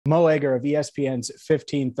Mo Egger of ESPN's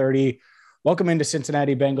 1530. Welcome into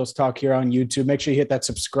Cincinnati Bengals Talk here on YouTube. Make sure you hit that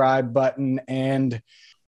subscribe button. And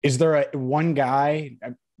is there one guy,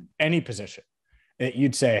 any position, that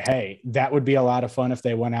you'd say, hey, that would be a lot of fun if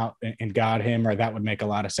they went out and got him, or that would make a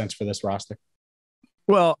lot of sense for this roster?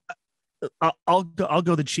 Well, I'll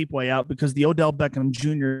go the cheap way out because the Odell Beckham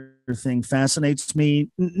Jr. thing fascinates me,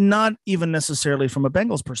 not even necessarily from a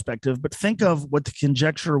Bengals perspective, but think of what the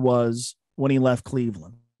conjecture was when he left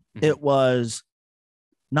Cleveland. Mm-hmm. It was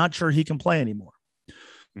not sure he can play anymore.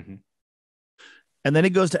 Mm-hmm. And then he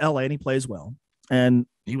goes to LA and he plays well. And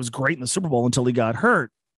he was great in the Super Bowl until he got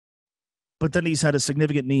hurt. But then he's had a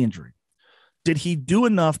significant knee injury. Did he do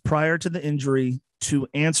enough prior to the injury to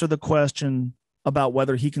answer the question about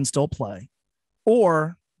whether he can still play?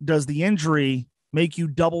 Or does the injury make you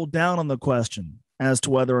double down on the question as to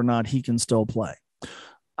whether or not he can still play?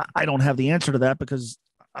 I don't have the answer to that because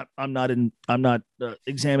I'm not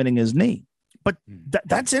examining his knee. But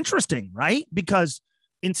that's interesting, right? Because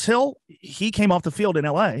until he came off the field in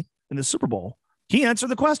LA in the Super Bowl, he answered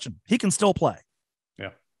the question. He can still play.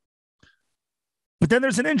 Yeah. But then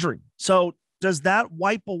there's an injury. So does that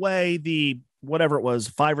wipe away the whatever it was,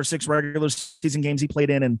 5 or 6 regular season games he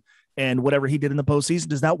played in and whatever he did in the postseason?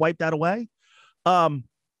 Does that wipe that away?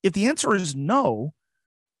 If the answer is no,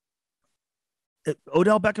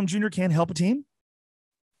 Odell Beckham Jr. can't help a team,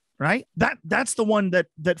 right? That's the one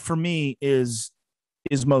that for me is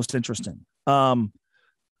most interesting. And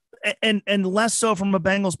less so from a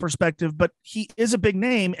Bengals perspective, but he is a big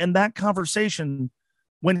name. And that conversation,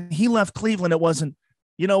 when he left Cleveland, it wasn't,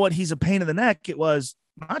 you know what, he's a pain in the neck. It was,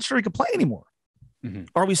 I'm not sure he could play anymore. Mm-hmm.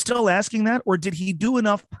 Are we still asking that? Or did he do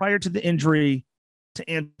enough prior to the injury to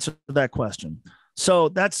answer that question? So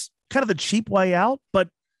that's kind of the cheap way out. But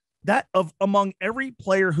that among every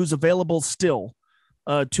player who's available still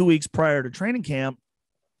 2 weeks prior to training camp,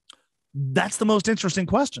 that's the most interesting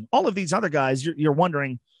question. All of these other guys, you're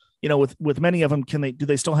wondering, you know, with many of them, do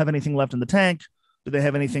they still have anything left in the tank? Do they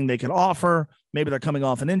have anything they can offer? Maybe they're coming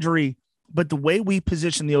off an injury. But the way we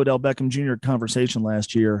positioned the Odell Beckham Jr. conversation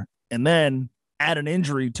last year, and then add an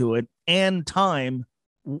injury to it and time,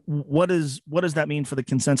 what does that mean for the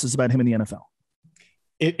consensus about him in the NFL?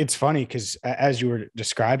 It's funny because as you were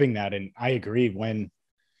describing that, and I agree, when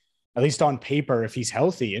at least on paper, if he's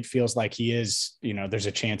healthy, it feels like he is, you know, there's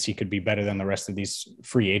a chance he could be better than the rest of these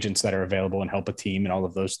free agents that are available and help a team and all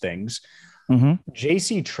of those things. Mm-hmm.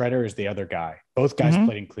 JC Tretter is the other guy. Both guys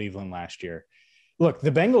played in Cleveland last year. Look,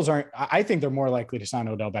 the Bengals I think they're more likely to sign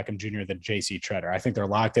Odell Beckham Jr. than JC Tretter. I think they're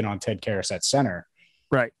locked in on Ted Karras at center.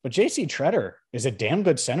 Right. But JC Tretter is a damn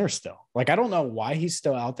good center still. Like, I don't know why he's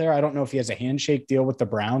still out there. I don't know if he has a handshake deal with the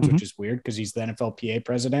Browns, which is weird because he's the NFLPA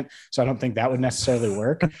president. So I don't think that would necessarily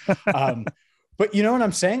work. But you know what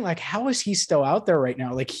I'm saying? Like, how is he still out there right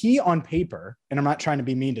now? Like, he on paper, and I'm not trying to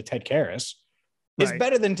be mean to Ted Karras, is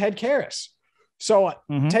better than Ted Karras. So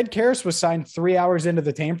Ted Karras was signed 3 hours into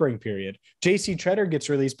the tampering period. JC Tretter gets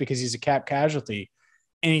released because he's a cap casualty,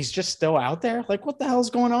 and he's just still out there. Like, what the hell is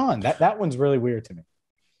going on? That one's really weird to me.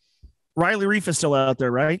 Riley Reiff is still out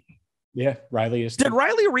there, right? Yeah, Riley is. Did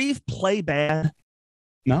Riley Reiff play bad?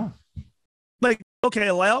 No. Like,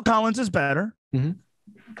 okay, Lyle Collins is better. Mm-hmm.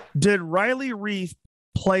 Did Riley Reiff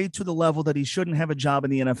play to the level that he shouldn't have a job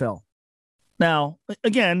in the NFL? Now,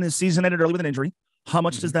 again, this season ended early with an injury. How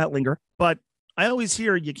much does that linger? But I always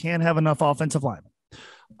hear you can't have enough offensive linemen.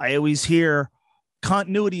 I always hear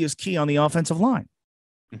continuity is key on the offensive line.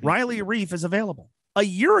 Mm-hmm. Riley Reiff is available. A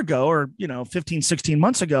year ago, or 15, 16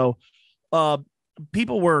 months ago,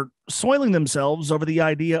 people were soiling themselves over the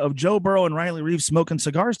idea of Joe Burrow and Riley Reiff smoking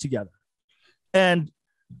cigars together. And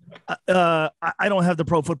I don't have the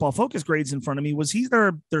Pro Football Focus grades in front of me. Was he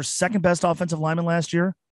their second best offensive lineman last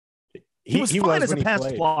year? He was fine as a pass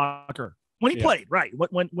blocker when he played, right?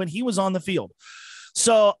 When he was on the field.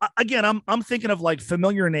 So again, I'm thinking of like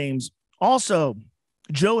familiar names. Also,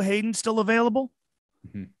 Joe Hayden still available?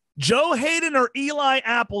 Mm-hmm. Joe Hayden or Eli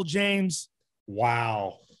Apple, James?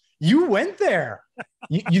 Wow. You went there.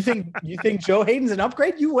 You think Joe Hayden's an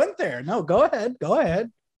upgrade? You went there. No, go ahead. Go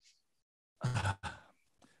ahead.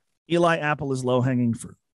 Eli Apple is low-hanging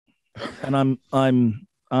fruit. And I'm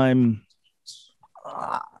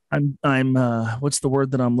what's the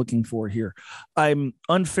word that I'm looking for here? I'm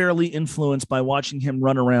unfairly influenced by watching him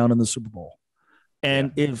run around in the Super Bowl.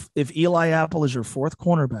 And if Eli Apple is your fourth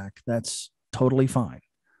cornerback, that's totally fine.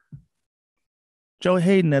 Joe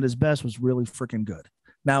Hayden at his best was really freaking good.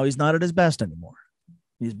 Now he's not at his best anymore.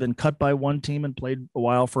 He's been cut by one team and played a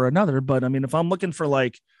while for another. But I mean, if I'm looking for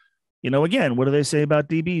again, what do they say about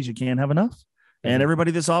DBs? You can't have enough. And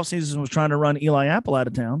everybody this offseason was trying to run Eli Apple out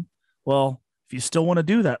of town. Well, if you still want to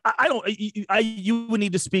do that. I don't. You would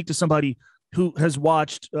need to speak to somebody who has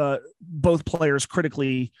watched both players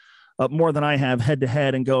critically more than I have head to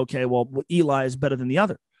head and go, okay, well, Eli is better than the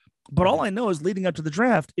other. But all I know is leading up to the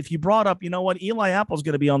draft, if you brought up, you know what, Eli Apple's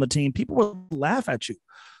going to be on the team, people would laugh at you.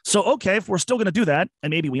 So, okay, if we're still going to do that, and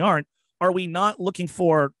maybe we aren't, are we not looking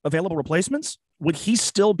for available replacements? Would he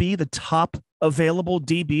still be the top available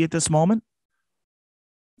DB at this moment?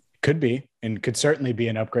 Could be, and could certainly be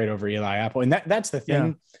an upgrade over Eli Apple. And that's the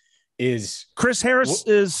thing is Chris Harris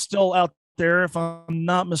is still out there, if I'm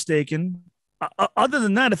not mistaken. Other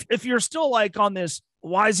than that, if you're still like on this,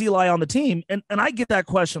 why is Eli on the team? And I get that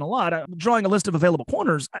question a lot. I'm drawing a list of available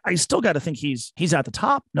corners. I still got to think he's at the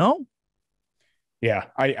top. No? Yeah,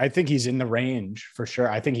 I think he's in the range for sure.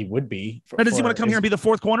 I think he would be. Does he want to come here and be the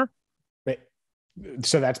fourth corner?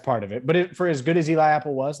 So that's part of it. But for as good as Eli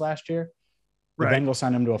Apple was last year, the Bengals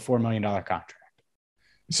signed him to a $4 million contract.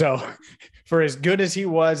 So for as good as he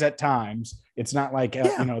was at times, it's not like,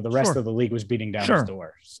 the rest of the league was beating down his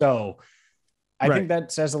door. So I think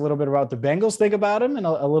that says a little bit about the Bengals think about him and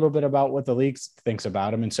a little bit about what the league thinks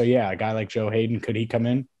about him. And so, a guy like Joe Hayden, could he come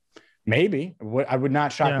in? Maybe. I would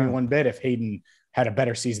not shock me one bit if Hayden had a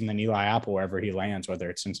better season than Eli Apple wherever he lands, whether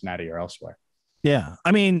it's Cincinnati or elsewhere. Yeah.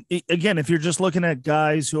 I mean, again, if you're just looking at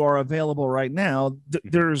guys who are available right now,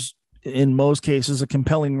 there's in most cases a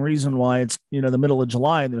compelling reason why it's, the middle of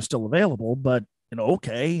July and they're still available. But,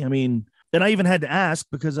 okay. I mean, and I even had to ask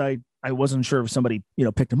because I wasn't sure if somebody,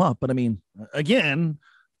 picked him up. But I mean, again,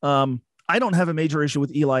 I don't have a major issue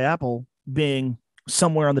with Eli Apple being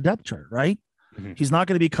somewhere on the depth chart, right? Mm-hmm. He's not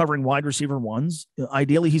going to be covering wide receiver ones.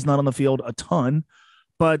 Ideally, he's not on the field a ton.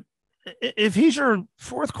 But if he's your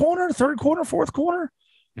fourth corner, third corner, fourth corner,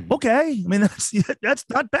 okay. I mean, that's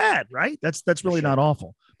not bad, right? That's really not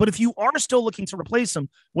awful. But if you are still looking to replace him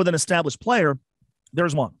with an established player,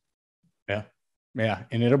 there's one. Yeah,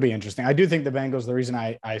 and it'll be interesting. I do think the Bengals, the reason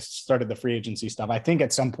I started the free agency stuff, I think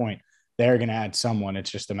at some point they're going to add someone. It's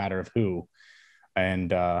just a matter of who.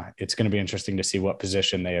 And it's going to be interesting to see what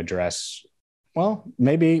position they address. Well,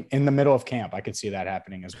 maybe in the middle of camp, I could see that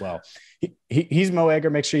happening as well. He's Mo Egger.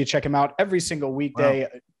 Make sure you check him out every single weekday,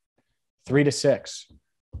 3 to 6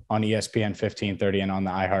 on ESPN 1530 and on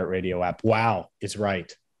the iHeartRadio app. Wow, it's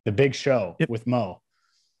right. The big show with Mo.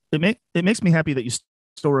 It makes me happy that you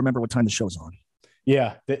still remember what time the show's on.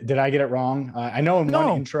 Yeah. Did I get it wrong? I know in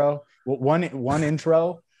one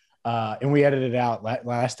intro, and we edited it out.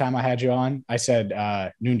 Last time I had you on, I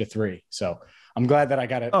said noon to 3. So I'm glad that I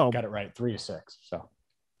got it right. 3 to 6. So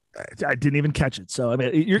I didn't even catch it. So I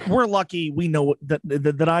mean, we're lucky. We know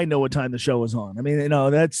that I know what time the show is on. I mean,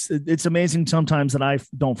 it's amazing sometimes that I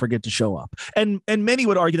don't forget to show up, and many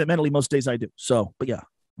would argue that mentally most days I do. So, but yeah,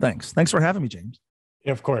 thanks for having me, James.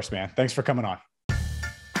 Of course, man. Thanks for coming on.